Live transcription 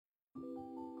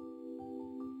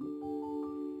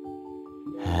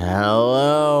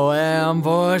Hello,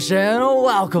 Ambush, and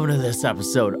welcome to this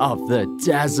episode of the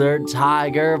Desert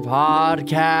Tiger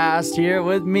Podcast. Here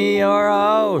with me, your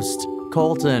host,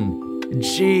 Colton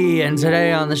G. And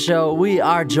today on the show, we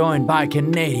are joined by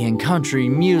Canadian country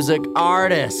music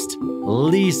artist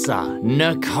Lisa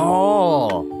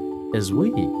Nicole as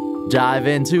we dive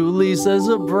into Lisa's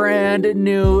brand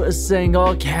new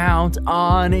single, Count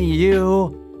on You,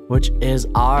 which is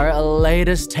our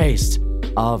latest taste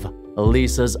of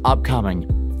Lisa's upcoming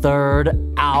third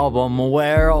album,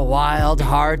 Where Wild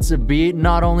Hearts Beat.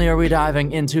 Not only are we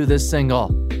diving into this single,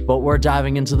 but we're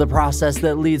diving into the process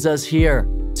that leads us here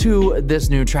to this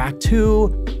new track, to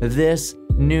this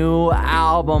new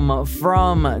album,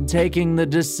 from taking the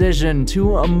decision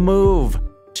to move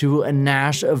to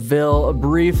Nashville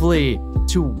briefly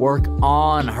to work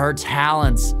on her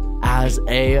talents as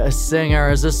a singer,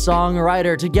 as a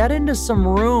songwriter, to get into some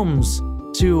rooms,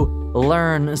 to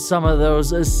learn some of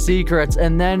those secrets,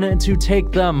 and then to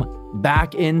take them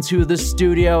back into the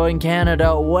studio in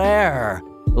Canada, where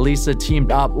Lisa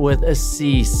teamed up with a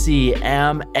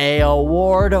CCMA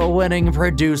award-winning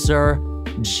producer,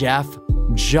 Jeff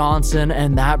Johnson.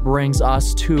 And that brings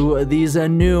us to these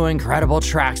new incredible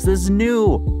tracks, this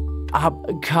new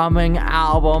upcoming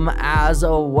album as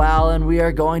well. And we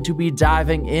are going to be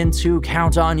diving into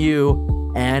Count on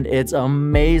You and its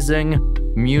amazing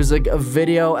music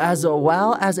video, as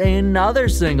well as another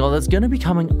single that's going to be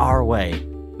coming our way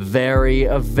very,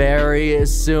 very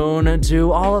soon.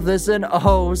 To all of this and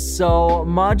oh so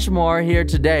much more here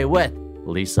today with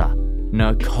Lisa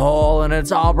Nicole, and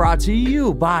it's all brought to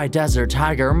you by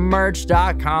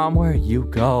DesertTigerMerch.com, where you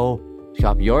go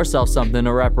shop yourself something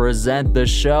to represent the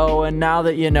show. And now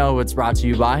that you know who it's brought to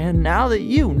you by, and now that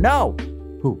you know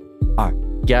who our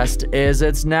guest is,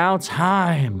 it's now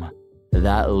time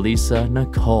that Lisa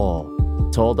Nicole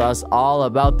told us all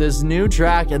about this new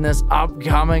track and this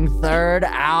upcoming third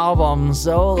album.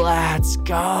 So let's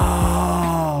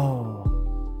go.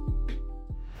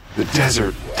 The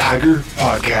Desert Tiger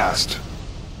Podcast.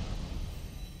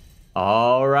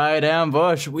 All right,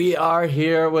 Ambush, we are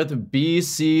here with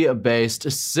BC-based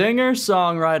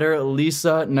singer-songwriter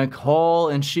Lisa Nicole,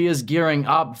 and she is gearing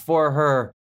up for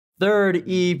her third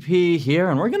EP here,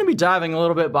 and we're going to be diving a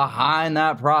little bit behind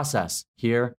that process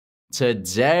here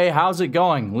today. How's it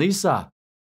going, Lisa?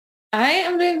 I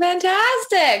am doing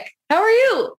fantastic. How are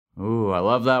you? Ooh, I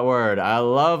love that word. I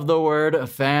love the word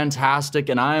fantastic,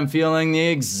 and I am feeling the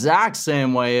exact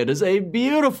same way. It is a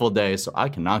beautiful day, so I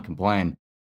cannot complain.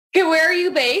 Okay, where are you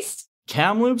based?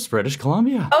 Kamloops, British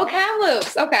Columbia. Oh,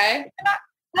 Kamloops. Okay.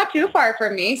 Not too far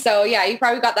from me. So yeah, you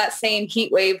probably got that same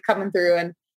heat wave coming through,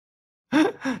 and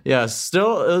yeah, it's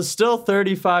still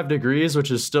 35 degrees,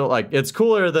 which is still like, it's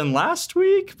cooler than last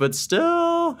week, but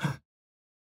still.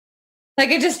 Like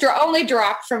it just only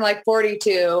dropped from like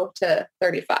 42 to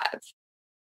 35.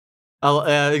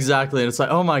 Oh, exactly. And it's like,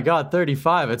 oh my God,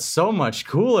 35. It's so much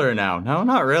cooler now. No,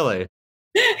 not really.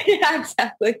 Yeah,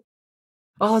 exactly.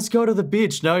 Oh, let's go to the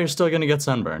beach. No, you're still going to get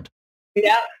sunburned.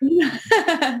 Yep.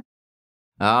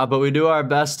 But we do our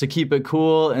best to keep it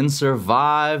cool and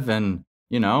survive. And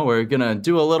you know, we're going to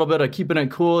do a little bit of keeping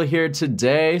it cool here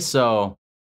today. So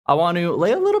I want to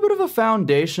lay a little bit of a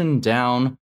foundation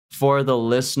down for the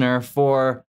listener,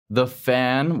 for the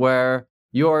fan, where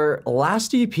your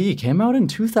last EP came out in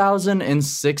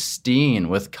 2016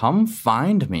 with Come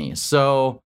Find Me.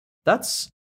 So that's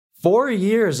 4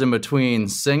 years in between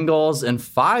singles and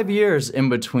 5 years in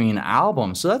between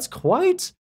albums. So that's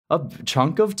quite a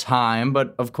chunk of time.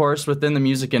 But of course, within the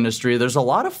music industry, there's a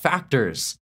lot of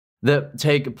factors that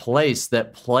take place,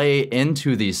 that play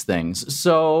into these things.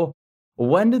 So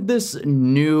when did this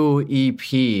new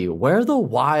EP, Where the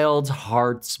Wild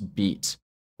Hearts Beat,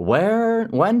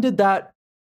 when did that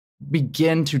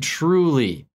begin to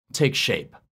truly take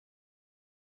shape?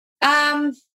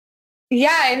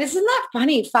 Yeah, and isn't that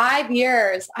funny? 5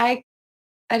 years. I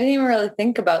didn't even really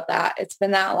think about that. It's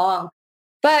been that long.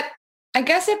 But I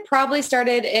guess it probably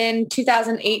started in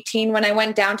 2018 when I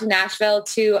went down to Nashville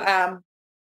to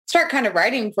start kind of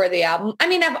writing for the album. I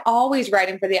mean, I've always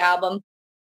writing for the album.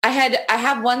 I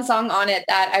have one song on it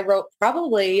that I wrote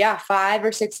probably, 5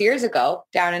 or 6 years ago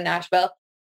down in Nashville.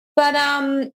 But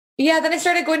then I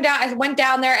started going down. I went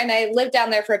down there and I lived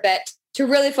down there for a bit to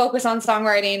really focus on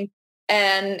songwriting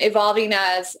and evolving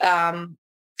as a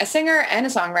singer and a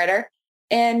songwriter.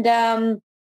 And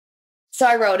so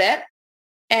I wrote it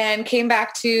and came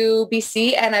back to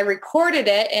BC and I recorded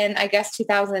it in, I guess,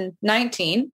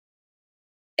 2019.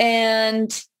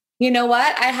 And you know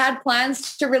what? I had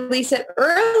plans to release it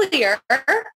earlier,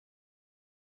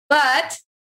 but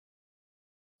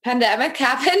pandemic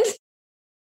happened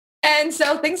And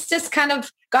so things just kind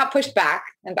of got pushed back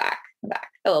and back and back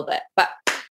a little bit. But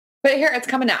here it's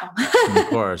coming now. Of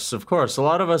course, of course. A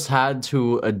lot of us had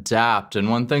to adapt. And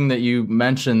one thing that you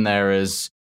mentioned there is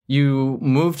you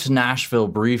moved to Nashville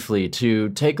briefly to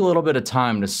take a little bit of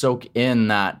time to soak in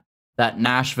that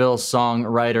Nashville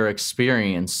songwriter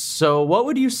experience. So what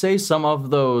would you say some of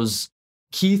those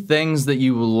key things that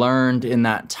you learned in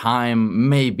that time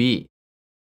may be?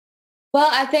 Well,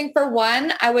 I think for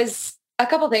one, a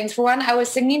couple things. For one, I was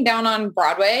singing down on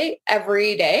Broadway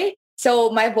every day. So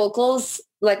my vocals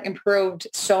like improved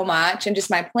so much, and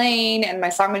just my playing and my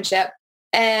songmanship.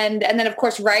 And then of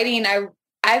course writing,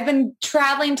 I've been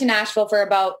traveling to Nashville for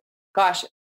about,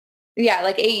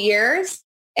 like 8 years,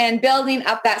 and building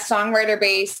up that songwriter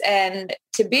base, and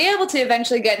to be able to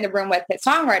eventually get in the room with hit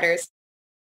songwriters.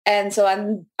 And so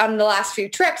on the last few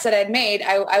trips that I'd made,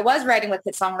 I was writing with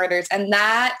hit songwriters, and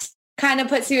that kind of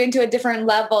puts you into a different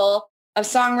level of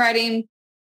songwriting.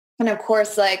 And of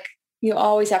course, like, you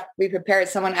always have to be prepared.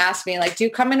 Someone asked me, like, do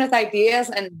you come in with ideas?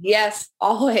 And yes,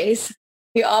 always.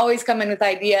 You always come in with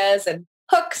ideas and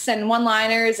hooks and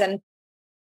one-liners. And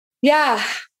yeah,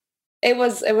 it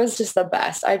was just the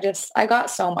best. I got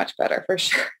so much better for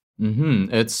sure. Mm-hmm.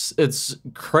 It's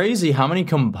crazy how many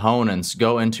components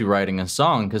go into writing a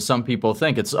song, because some people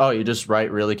think it's, oh, you just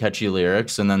write really catchy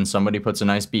lyrics and then somebody puts a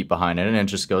nice beat behind it and it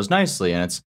just goes nicely.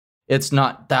 And it's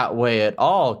not that way at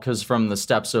all, because from the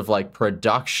steps of like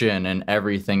production and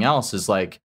everything else is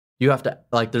like, you have to,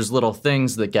 like, there's little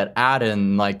things that get added,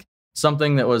 and like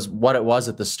something that was what it was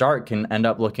at the start can end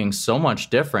up looking so much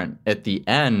different at the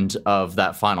end of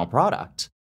that final product.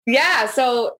 Yeah.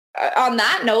 So on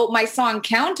that note, my song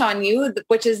Count on You,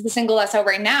 which is the single that's out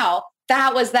right now,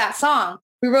 that was that song.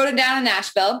 We wrote it down in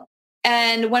Nashville.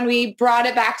 And when we brought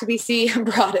it back to BC,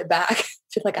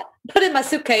 just like I put it in my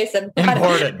suitcase and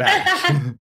import it back.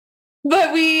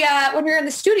 But when we were in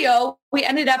the studio, we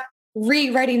ended up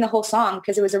rewriting the whole song,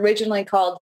 because it was originally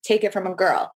called Take It From a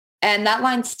Girl. And that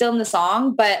line's still in the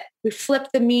song, but we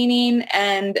flipped the meaning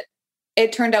and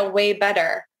it turned out way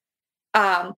better.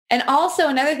 And also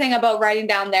another thing about writing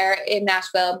down there in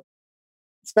Nashville,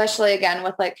 especially again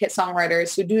with like hit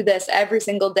songwriters who do this every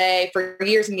single day for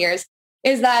years and years,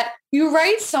 is that you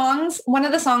write songs. One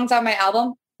of the songs on my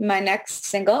album, my next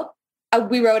single,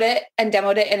 we wrote it and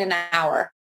demoed it in an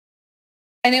hour.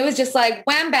 And it was just like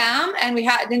wham, bam. And we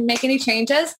didn't make any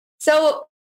changes. So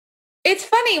it's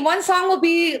funny. One song will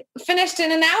be finished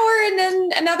in an hour, and then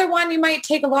another one, you might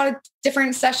take a lot of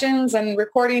different sessions and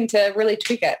recording to really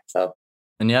tweak it. So,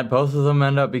 and yet both of them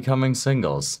end up becoming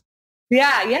singles.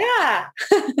 Yeah.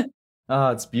 Oh,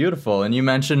 it's beautiful. And you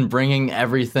mentioned bringing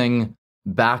everything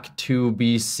back to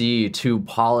BC to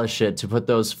polish it, to put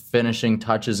those finishing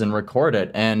touches and record it.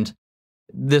 And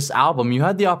this album, you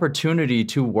had the opportunity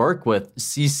to work with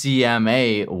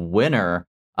CCMA winner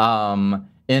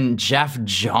in Jeff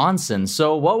Johnson.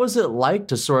 So what was it like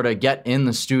to sort of get in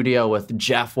the studio with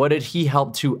Jeff? What did he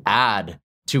help to add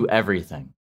to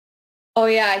everything? Oh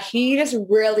yeah, he just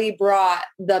really brought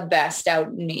the best out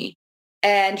in me.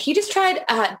 And he just tried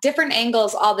different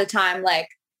angles all the time. Like,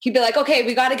 he'd be like, okay,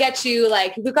 we got to get you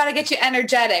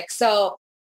energetic. So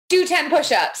do 10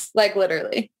 push-ups, like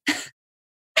literally. and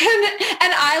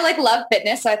I like love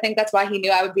fitness. So I think that's why he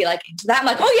knew I would be like into that. I'm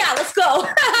like, oh yeah, let's go.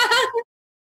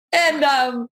 And,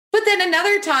 but then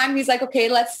another time he's like, okay,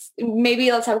 let's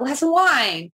have a glass of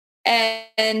wine,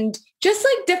 and just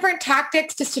like different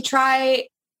tactics just to try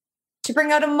to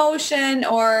bring out emotion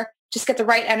or just get the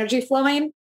right energy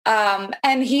flowing.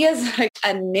 And he is like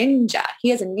a ninja.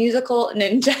 He is a musical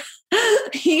ninja.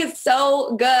 He is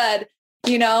so good,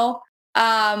 you know?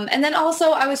 And then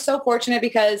also I was so fortunate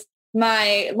because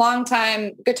my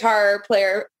longtime guitar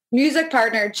player, music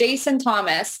partner, Jason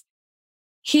Thomas,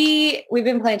 we've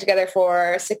been playing together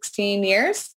for 16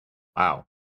 years. Wow.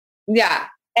 Yeah.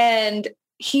 And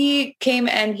he came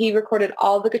and he recorded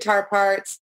all the guitar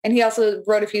parts, and he also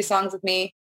wrote a few songs with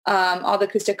me, all the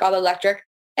acoustic, all the electric.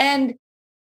 And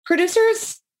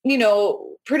producers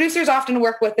often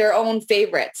work with their own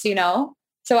favorites, you know?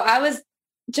 So I was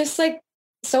just like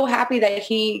so happy that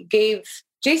he gave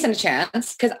Jason a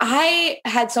chance, because I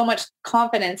had so much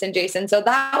confidence in Jason. So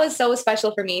that was so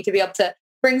special for me to be able to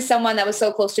bring someone that was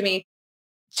so close to me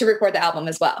to record the album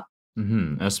as well.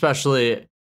 Mm-hmm. Especially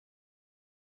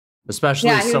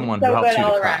someone who helped you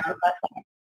to craft.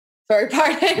 Sorry,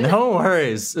 pardon. No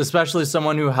worries. Especially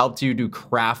someone who helped you to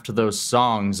craft those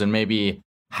songs and maybe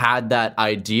had that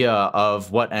idea of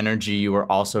what energy you were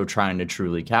also trying to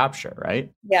truly capture,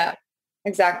 right? Yeah,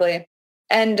 exactly.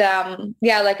 And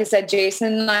like I said,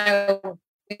 Jason and I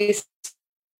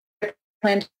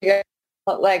played together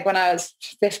like when I was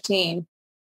 15.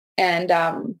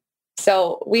 And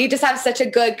so we just have such a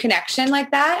good connection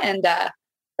like that. And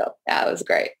so yeah, it was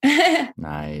great.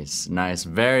 Nice.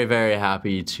 Very, very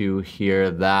happy to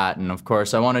hear that. And of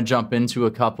course, I want to jump into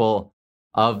a couple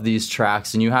of these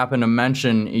tracks. And you happen to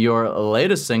mention your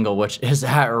latest single, which is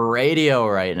at radio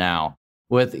right now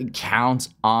with Count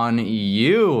on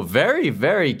You. Very,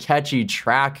 very catchy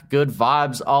track. Good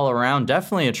vibes all around.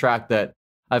 Definitely a track that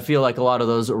I feel like a lot of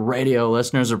those radio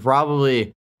listeners are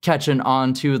probably catching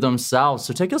on to themselves.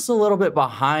 So take us a little bit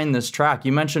behind this track.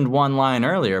 You mentioned one line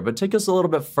earlier, but take us a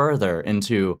little bit further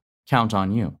into Count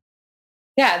on You.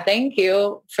 Yeah, thank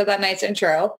you for that nice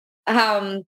intro.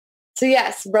 So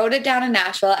yes, wrote it down in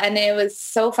Nashville, and it was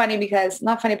so funny because,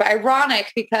 not funny, but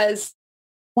ironic, because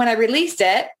when I released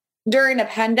it during a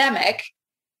pandemic,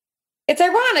 it's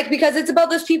ironic because it's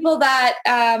about those people that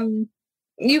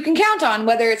you can count on,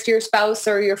 whether it's your spouse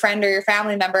or your friend or your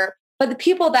family member. But the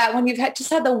people that when you've just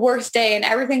had the worst day and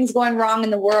everything's going wrong in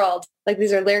the world, like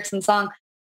these are lyrics and song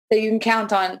that you can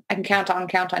count on, I can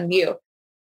count on you.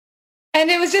 And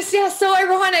it was just, so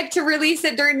ironic to release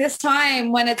it during this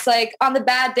time when it's like on the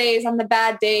bad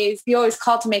days, you always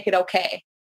call to make it okay.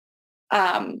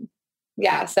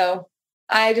 So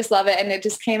I just love it. And it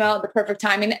just came out at the perfect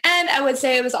timing. And I would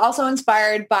say it was also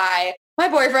inspired by my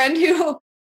boyfriend who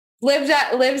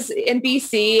lives in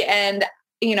BC, and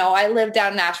I live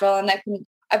down in Nashville, and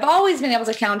I've always been able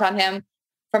to count on him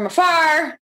from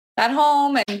afar at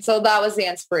home. And so that was the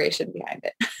inspiration behind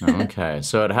it. Okay.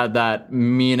 So it had that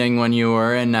meaning when you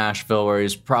were in Nashville where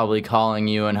he's probably calling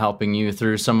you and helping you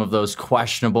through some of those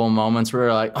questionable moments where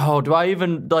you're like, oh, do I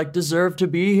even deserve to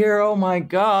be here? Oh my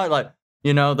God.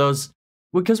 Those,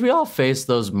 because we all face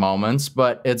those moments,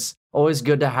 but it's always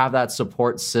good to have that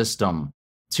support system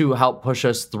to help push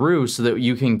us through so that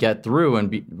you can get through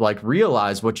and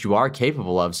realize what you are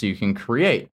capable of so you can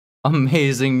create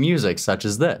amazing music such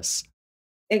as this.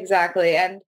 Exactly.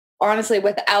 And honestly,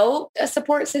 without a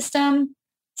support system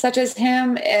such as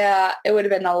him, it would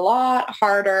have been a lot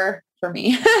harder for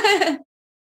me.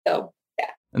 So, yeah.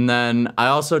 And then I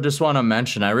also just want to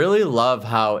mention, I really love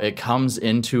how it comes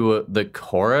into the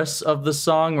chorus of the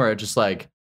song where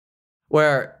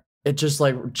it just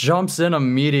jumps in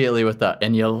immediately with that,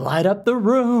 and you light up the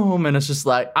room, and it's just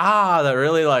that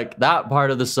really that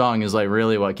part of the song is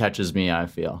really what catches me, I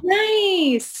feel.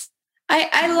 Nice.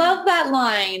 I love that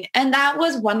line. And that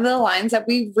was one of the lines that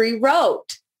we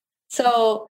rewrote.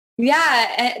 So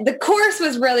yeah, the chorus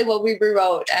was really what we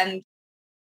rewrote. And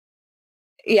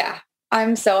yeah,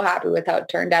 I'm so happy with how it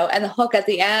turned out. And the hook at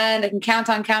the end, I can count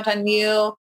on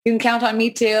you. You can count on me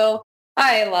too.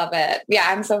 I love it. Yeah,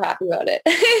 I'm so happy about it.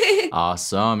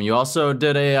 Awesome. You also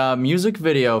did a music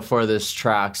video for this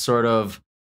track, sort of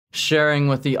sharing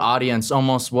with the audience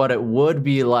almost what it would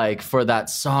be like for that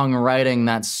songwriting,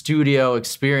 that studio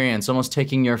experience, almost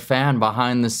taking your fan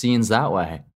behind the scenes that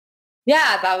way.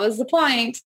 Yeah, that was the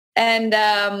point. And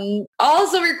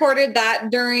also recorded that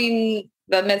during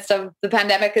the midst of the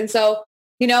pandemic. And so,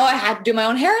 I had to do my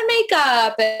own hair and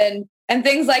makeup and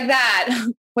things like that,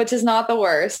 which is not the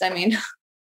worst. I mean,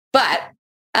 but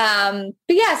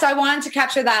yeah, so I wanted to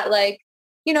capture that,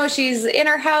 she's in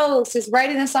her house, just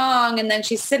writing a song, and then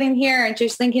she's sitting here and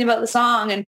she's thinking about the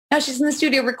song, and now she's in the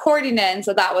studio recording it. And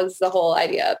so that was the whole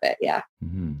idea of it. Yeah.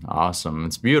 Mm-hmm. Awesome.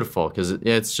 It's beautiful because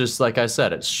it's just, like I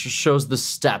said, it shows the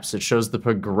steps. It shows the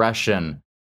progression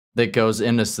that goes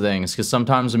into things. Because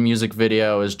sometimes a music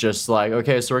video is just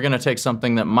okay, so we're going to take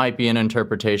something that might be an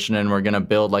interpretation and we're going to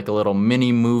build a little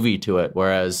mini movie to it.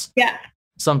 Whereas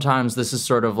sometimes this is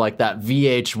sort of that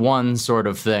VH1 sort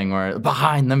of thing where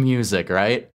behind the music,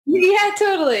 right? Yeah,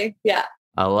 totally. Yeah.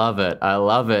 I love it.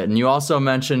 And you also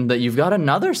mentioned that you've got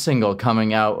another single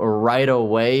coming out right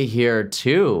away here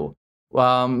too.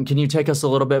 Can you take us a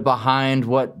little bit behind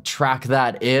what track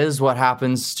that is? What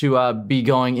happens to be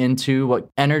going into? What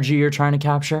energy you're trying to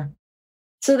capture?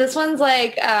 So this one's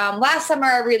last summer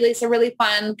I released a really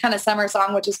fun kind of summer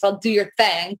song, which is called Do Your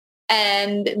Thing.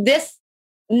 And this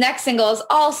next single is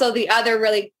also the other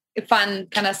really fun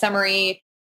kind of summery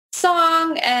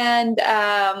song. And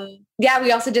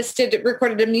we also just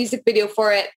recorded a music video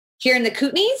for it here in the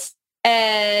Kootenays.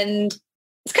 And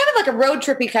it's kind of like a road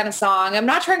trippy kind of song. I'm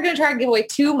not going to try and give away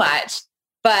too much,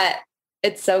 but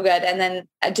it's so good. And then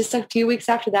just a few weeks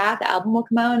after that, the album will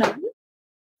come out, and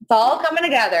it's all coming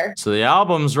together. So the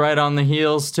album's right on the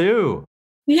heels too.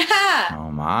 Yeah.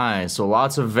 Oh my. So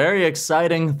lots of very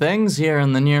exciting things here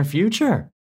in the near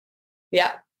future.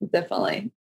 Yeah,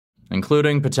 definitely.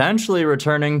 Including potentially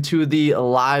returning to the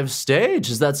live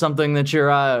stage. Is that something that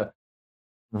you're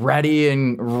ready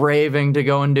and raving to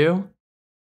go and do?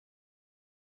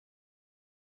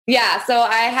 Yeah, so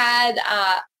I had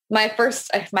my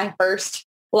first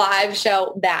live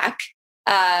show back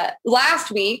last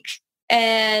week.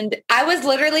 And I was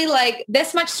literally like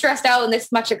this much stressed out and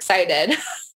this much excited.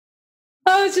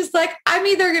 I was just like, I'm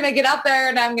either going to get up there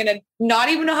and I'm going to not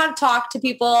even know how to talk to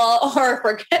people or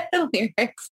forget the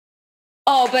lyrics.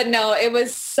 Oh, but no, it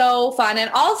was so fun.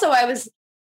 And also I was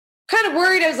kind of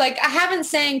worried. I was like, I haven't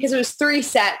sang because it was 3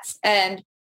 sets and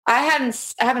I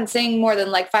haven't sang more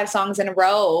than like 5 songs in a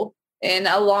row in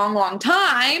a long, long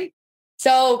time.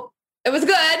 So it was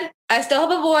good. I still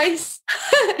have a voice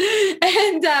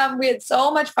and we had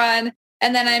so much fun.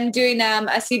 And then I'm doing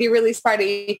a CD release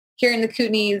party here in the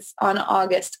Kootenays on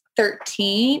August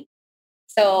 13th.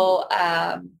 So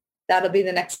that'll be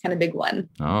the next kind of big one.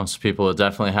 Oh, so people will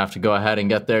definitely have to go ahead and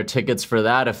get their tickets for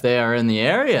that if they are in the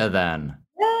area then.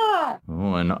 Yeah.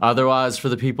 Oh, and otherwise for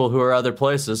the people who are other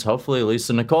places, hopefully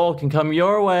Lisa Nicole can come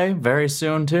your way very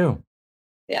soon too.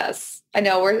 Yes. I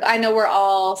know we're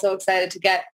all so excited to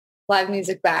get live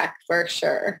music back for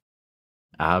sure.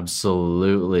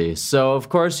 Absolutely. So, of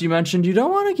course, you mentioned you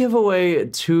don't want to give away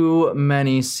too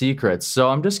many secrets. So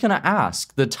I'm just going to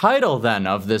ask the title then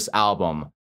of this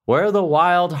album, Where the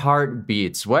Wild Heart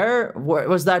Beats. Where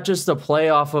was that just a play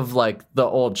off of like the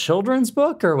old children's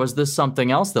book, or was this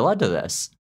something else that led to this?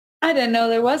 I didn't know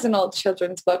there was an old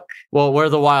children's book. Well, Where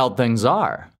the Wild Things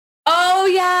Are. Oh,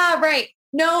 yeah, right.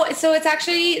 No, so it's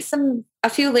actually a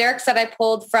few lyrics that I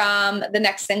pulled from the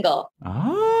next single.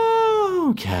 Oh,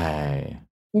 okay.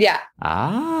 Yeah.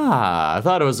 I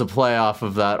thought it was a play off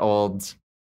of that old.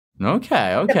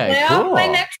 Okay, Play cool. off my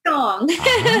next song.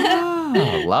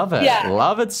 Love it. Yeah.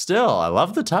 Love it still. I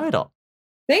love the title.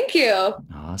 Thank you.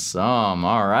 Awesome.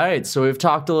 All right. So we've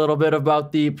talked a little bit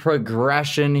about the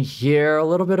progression here, a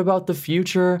little bit about the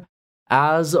future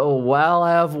as well.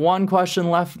 I have one question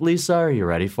left, Lisa. Are you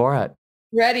ready for it?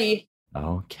 Ready.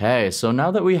 Okay. So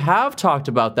now that we have talked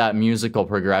about that musical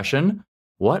progression,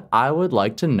 what I would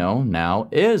like to know now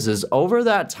is over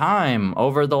that time,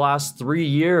 over the last 3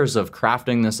 years of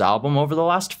crafting this album, over the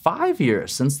last 5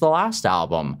 years since the last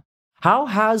album, how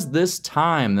has this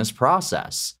time, this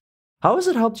process, how has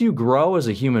it helped you grow as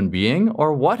a human being,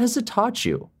 or what has it taught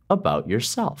you about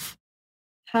yourself?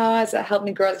 How has it helped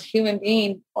me grow as a human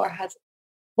being,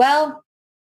 well,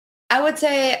 I would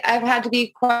say I've had to be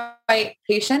quite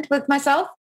patient with myself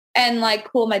and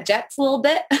like cool my jets a little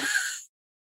bit.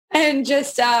 And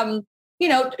just,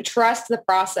 trust the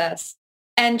process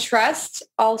and trust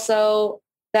also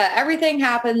that everything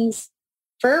happens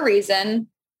for a reason.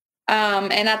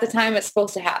 And at the time it's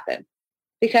supposed to happen,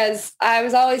 because I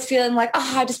was always feeling like,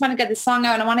 I just want to get this song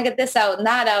out and I want to get this out and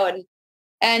that out.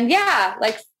 And yeah,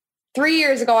 like 3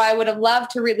 years ago, I would have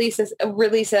loved to release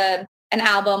an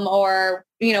album or,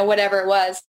 whatever it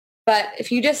was. But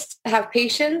if you just have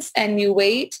patience and you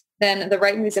wait, then the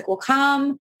right music will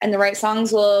come. And the right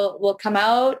songs will come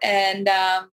out. And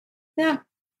yeah.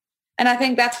 And I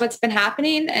think that's what's been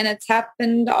happening. And it's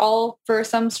happened all for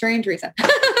some strange reason.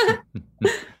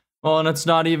 Well, and it's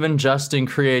not even just in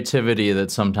creativity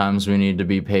that sometimes we need to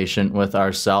be patient with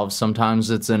ourselves. Sometimes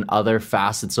it's in other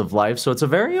facets of life. So it's a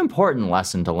very important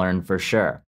lesson to learn for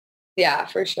sure. Yeah,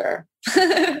 for sure.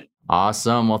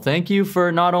 Awesome. Well, thank you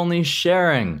for not only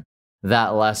sharing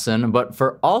that lesson, but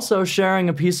for also sharing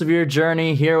a piece of your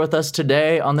journey here with us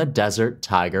today on the Desert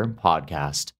Tiger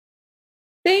podcast.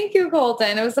 Thank you,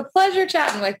 Colton. It was a pleasure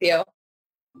chatting with you.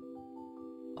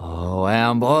 Oh,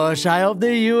 Ambush, I hope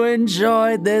that you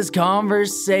enjoyed this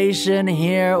conversation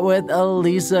here with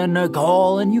Lisa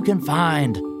Nicole, and you can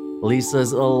find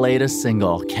Lisa's latest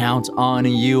single, Count on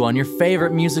You, on your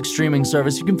favorite music streaming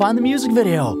service. You can find the music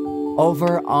video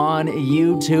over on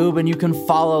YouTube, and you can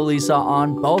follow Lisa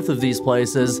on both of these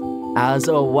places, as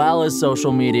well as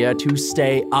social media, to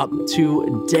stay up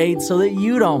to date so that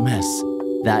you don't miss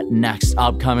that next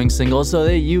upcoming single, so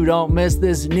that you don't miss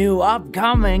this new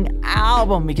upcoming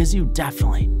album, because you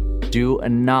definitely do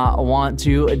not want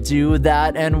to do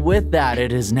that. And with that,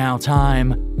 it is now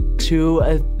time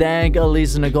to thank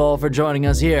Lisa Nicole for joining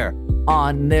us here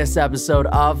on this episode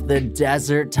of the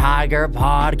Desert Tiger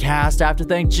podcast. I have to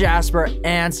thank Jasper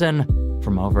Anson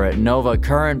from over at Nova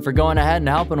Current for going ahead and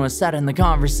helping with setting the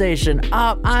conversation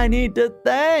up. I need to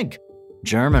thank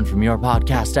German from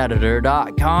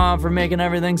yourpodcasteditor.com for making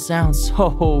everything sound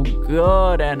so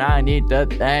good. And I need to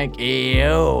thank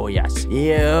you, yes,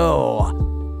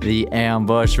 you, the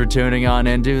Ambush, for tuning on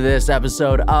into this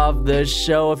episode of the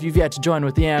show. If you've yet to join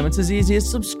with the Am, it's as easy as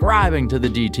subscribing to the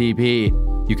DTP.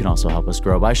 You can also help us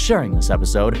grow by sharing this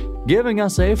episode, giving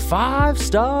us a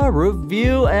 5-star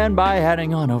review, and by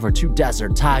heading on over to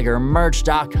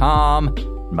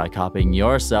DesertTigerMerch.com by copying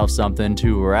yourself something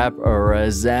to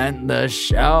represent the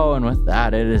show. And with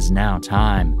that, it is now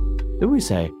time that we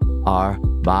say our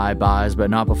bye-byes, but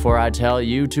not before I tell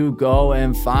you to go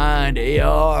and find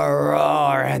your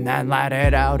roar and then let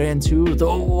it out into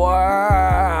the world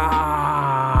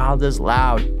as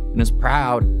loud and as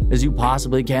proud as you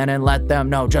possibly can, and let them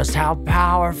know just how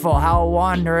powerful, how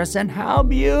wondrous, and how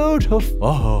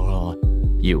beautiful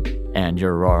you and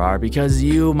your roar are, because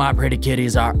you, my pretty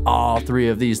kitties, are all three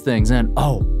of these things and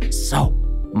oh, so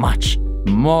much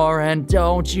more. And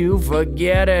don't you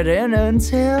forget it. And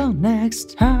until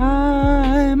next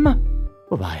time,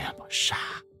 bye-bye, Ambush.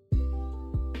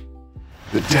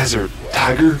 The Desert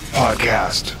Tiger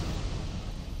Podcast.